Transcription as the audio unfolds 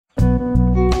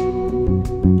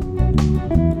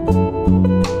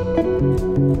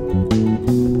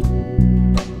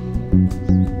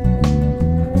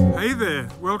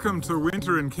Welcome to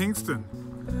winter in Kingston.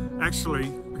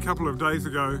 Actually, a couple of days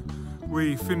ago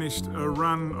we finished a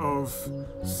run of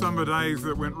summer days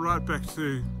that went right back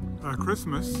to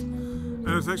Christmas, and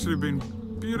it's actually been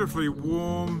beautifully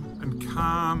warm and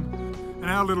calm,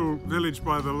 and our little village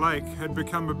by the lake had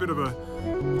become a bit of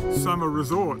a summer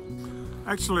resort.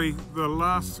 Actually, the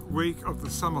last week of the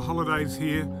summer holidays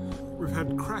here, we've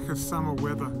had cracker summer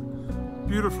weather,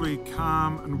 beautifully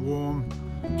calm and warm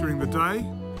during the day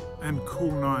and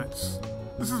cool nights.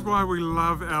 This is why we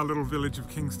love our little village of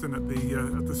Kingston at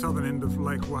the southern end of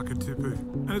Lake Wakatipu.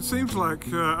 And it seems like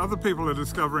other people are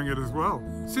discovering it as well.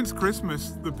 Since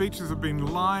Christmas, the beaches have been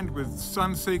lined with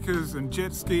sun seekers and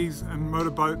jet skis and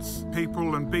motorboats,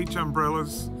 people and beach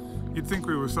umbrellas. You'd think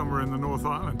we were somewhere in the North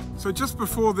Island. So just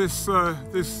before this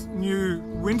new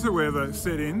winter weather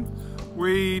set in,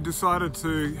 we decided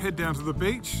to head down to the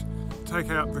beach, take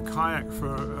out the kayak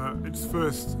for its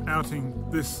first outing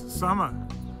this summer.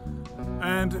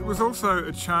 And it was also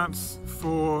a chance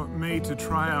for me to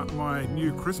try out my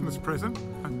new Christmas present.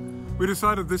 We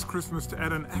decided this Christmas to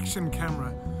add an action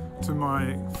camera to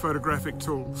my photographic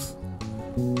tools.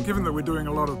 Given that we're doing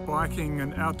a lot of biking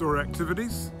and outdoor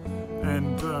activities,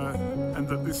 and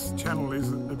that this channel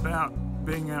is about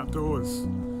being outdoors,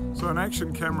 so an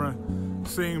action camera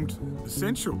seemed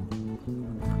essential.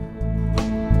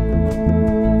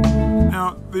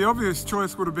 Now, the obvious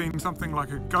choice would have been something like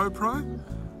a GoPro,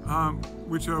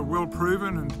 which are well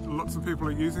proven and lots of people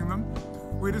are using them.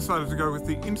 We decided to go with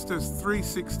the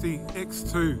Insta360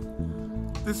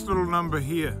 X2, this little number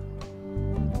here.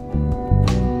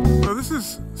 So this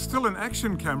is still an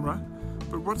action camera,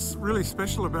 but what's really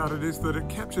special about it is that it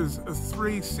captures a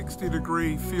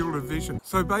 360-degree field of vision.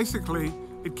 So basically,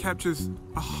 it captures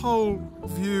a whole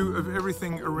view of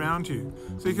everything around you.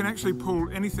 So you can actually pull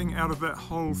anything out of that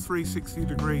whole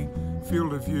 360-degree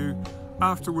field of view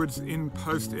afterwards in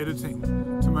post-editing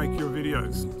to make your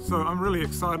videos. So I'm really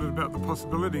excited about the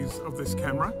possibilities of this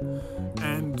camera,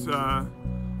 and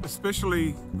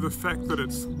especially the fact that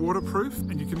it's waterproof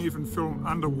and you can even film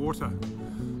underwater.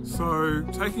 So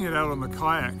taking it out on the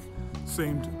kayak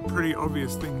seemed a pretty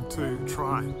obvious thing to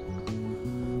try.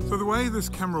 So the way this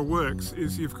camera works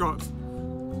is you've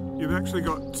actually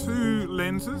got two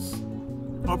lenses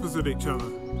opposite each other.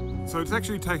 So it's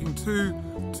actually taking two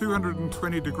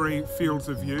 220-degree fields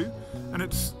of view, and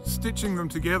it's stitching them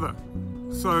together.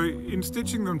 So in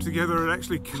stitching them together, it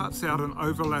actually cuts out an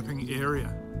overlapping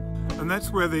area. And that's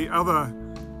where the other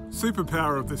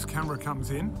superpower of this camera comes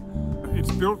in.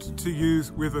 It's built to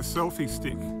use with a selfie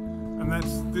stick, and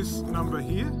that's this number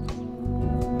here.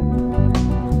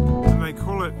 And they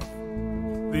call it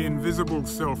the invisible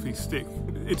selfie stick.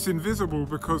 It's invisible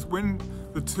because when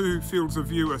the two fields of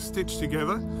view are stitched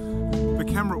together, the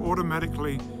camera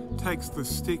automatically takes the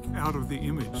stick out of the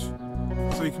image.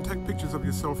 So you can take pictures of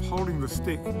yourself holding the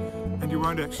stick and you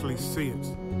won't actually see it.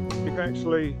 You can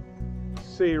actually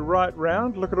see right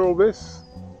round, look at all this.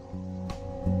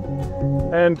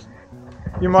 And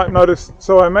you might notice,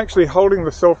 so I'm actually holding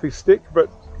the selfie stick, but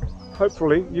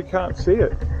hopefully you can't see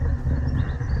it.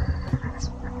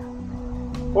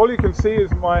 All you can see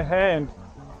is my hand,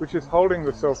 which is holding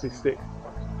the selfie stick.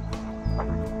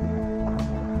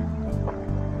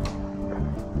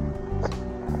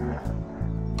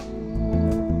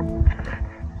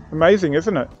 Amazing,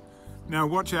 isn't it? Now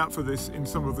watch out for this in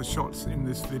some of the shots in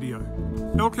this video.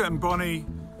 Elka and Bonnie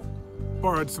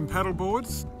borrowed some paddle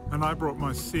boards, and I brought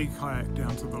my sea kayak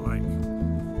down to the lake.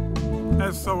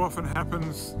 As so often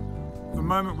happens, the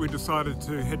moment we decided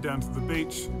to head down to the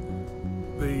beach,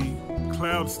 the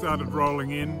clouds started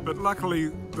rolling in, but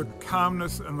luckily the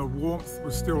calmness and the warmth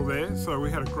was still there, so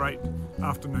we had a great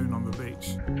afternoon on the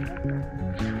beach.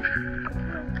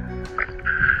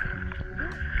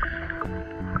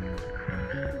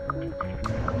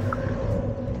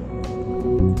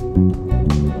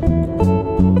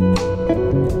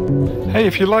 Hey,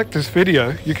 if you like this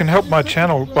video, you can help my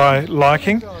channel by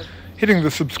liking, hitting the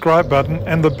subscribe button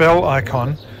and the bell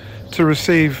icon to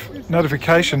receive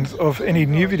notifications of any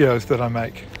new videos that I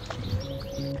make.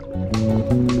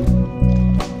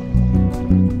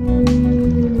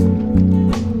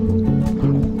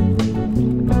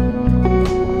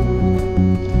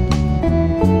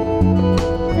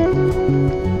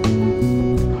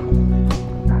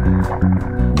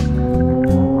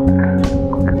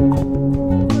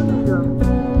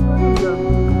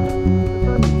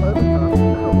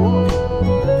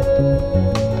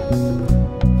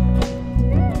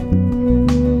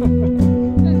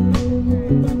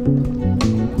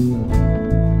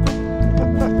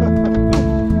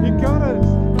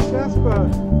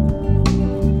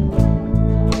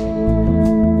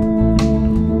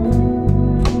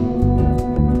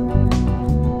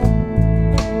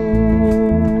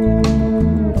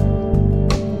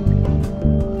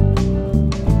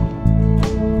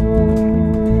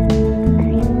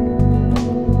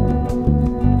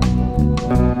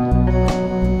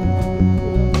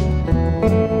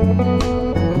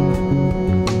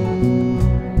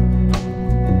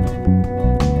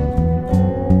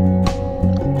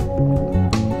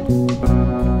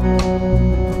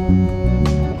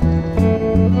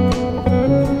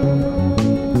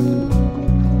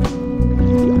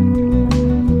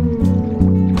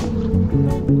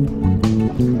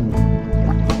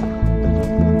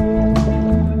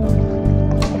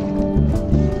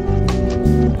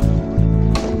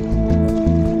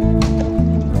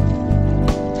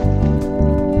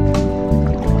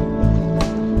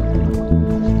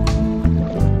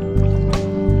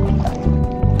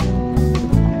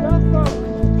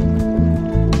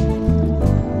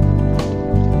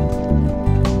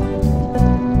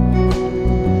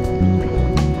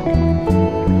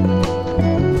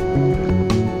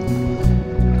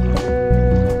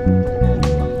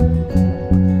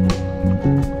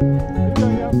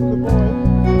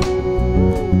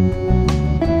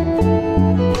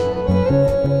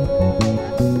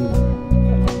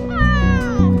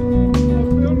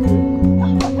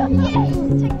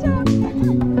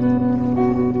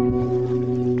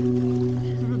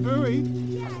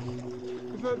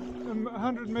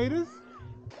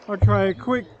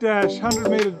 quick dash,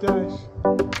 100-meter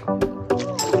dash.